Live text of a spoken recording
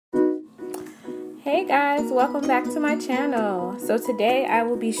Hey guys, welcome back to my channel. So today I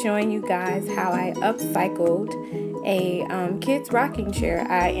will be showing you guys how I upcycled a kid's rocking chair.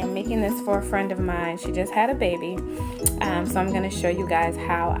 I am making this for a friend of mine. She just had a baby. So I'm going to show you guys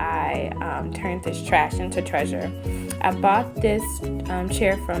how I turned this trash into treasure. I bought this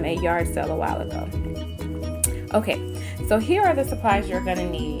chair from a yard sale a while ago. Okay, so here are the supplies you're going to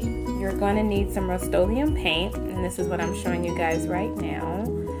need. You're going to need some Rustoleum paint, and this is what I'm showing you guys right now.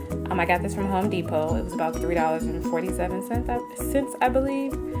 I got this from Home Depot. It was about $3.47, I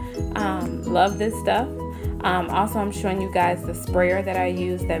believe. Love this stuff. Also, I'm showing you guys the sprayer that I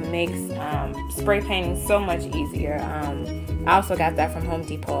use that makes spray painting so much easier. I also got that from Home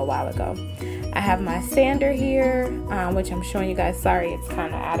Depot a while ago. I have my sander here, which I'm showing you guys. Sorry, it's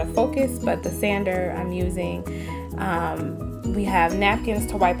kind of out of focus, but the sander I'm using. We have napkins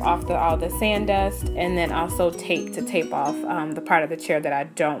to wipe off all the sand dust, and then also tape to tape off the part of the chair that I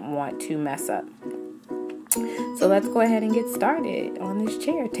don't want to mess up. So let's go ahead and get started on this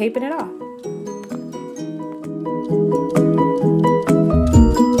chair, taping it off.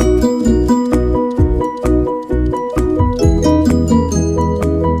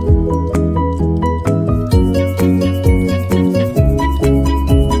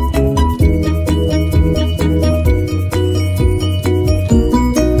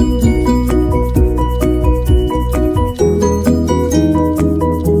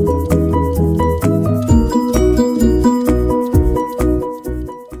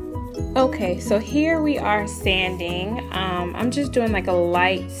 Okay, so here we are sanding. I'm just doing like a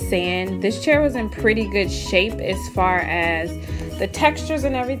light sand. This chair was in pretty good shape as far as the textures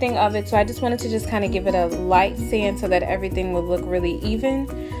and everything of it, so I just wanted to just kind of give it a light sand so that everything would look really even.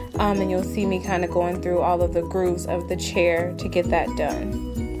 And you'll see me kind of going through all of the grooves of the chair to get that done.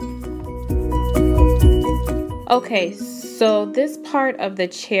 Okay, so this part of the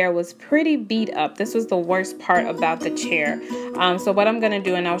chair was pretty beat up. This was the worst part about the chair. So what I'm going to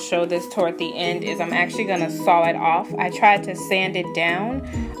do, and I'll show this toward the end, is I'm actually going to saw it off. I tried to sand it down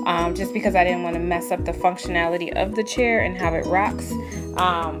just because I didn't want to mess up the functionality of the chair and how it rocks.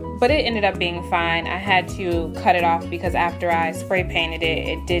 But it ended up being fine. I had to cut it off because after I spray painted it,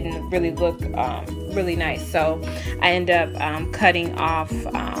 it didn't really look really nice. So I ended up cutting off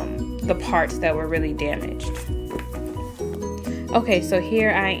the parts that were really damaged. Okay, so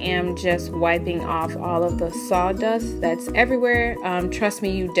here I am just wiping off all of the sawdust that's everywhere. Trust me,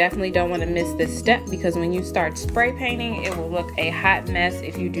 you definitely don't want to miss this step, because when you start spray painting, it will look a hot mess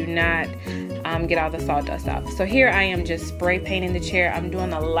if you do not get all the sawdust off. So here I am just spray painting the chair. I'm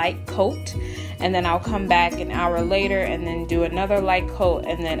doing a light coat, and then I'll come back an hour later and then do another light coat,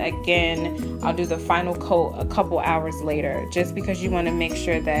 and then again I'll do the final coat a couple hours later, just because you want to make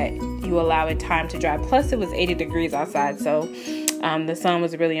sure that you allow it time to dry. Plus it was 80 degrees outside, so the sun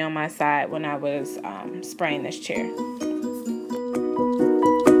was really on my side when I was spraying this chair.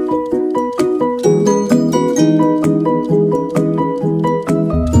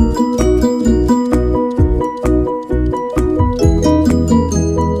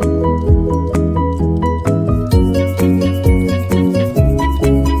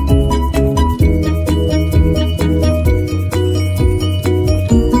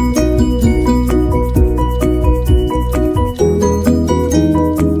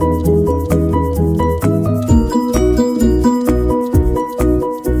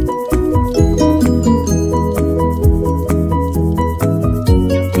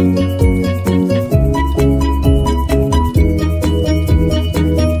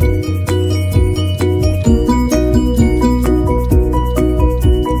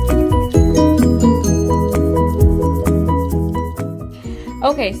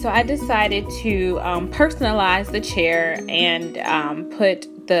 Okay, so I decided to personalize the chair and put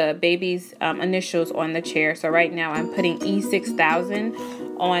the baby's initials on the chair. So right now I'm putting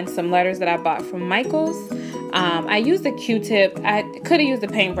E6000 on some letters that I bought from Michael's. I used a Q-tip. I could have used a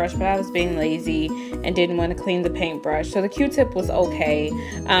paintbrush, but I was being lazy and didn't want to clean the paintbrush. So the Q-tip was okay.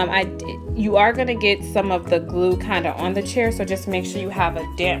 You are going to get some of the glue kind of on the chair, so just make sure you have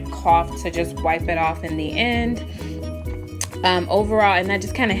a damp cloth to just wipe it off in the end. Overall, and I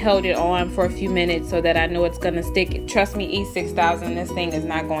just kind of held it on for a few minutes so that I know it's gonna stick. Trust me, E6000, this thing is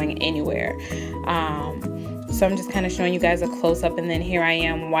not going anywhere. So I'm just kind of showing you guys a close-up, and then here I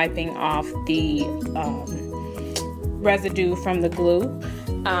am wiping off the residue from the glue,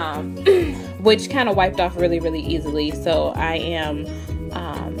 which kind of wiped off really, really easily. So I am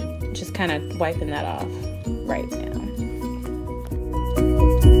just kind of wiping that off right now.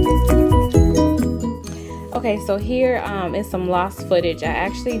 Okay, so here is some lost footage. I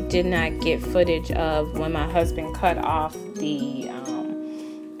actually did not get footage of when my husband cut off the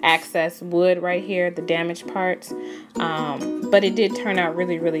excess wood right here, the damaged parts. But it did turn out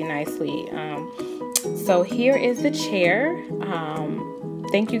really, really nicely. So here is the chair.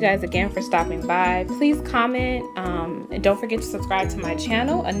 Thank you guys again for stopping by. Please comment, and don't forget to subscribe to my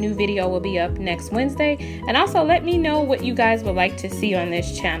channel. A new video will be up next Wednesday. And also let me know what you guys would like to see on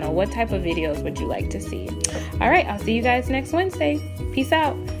this channel. What type of videos would you like to see? All right, I'll see you guys next Wednesday. Peace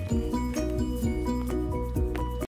out.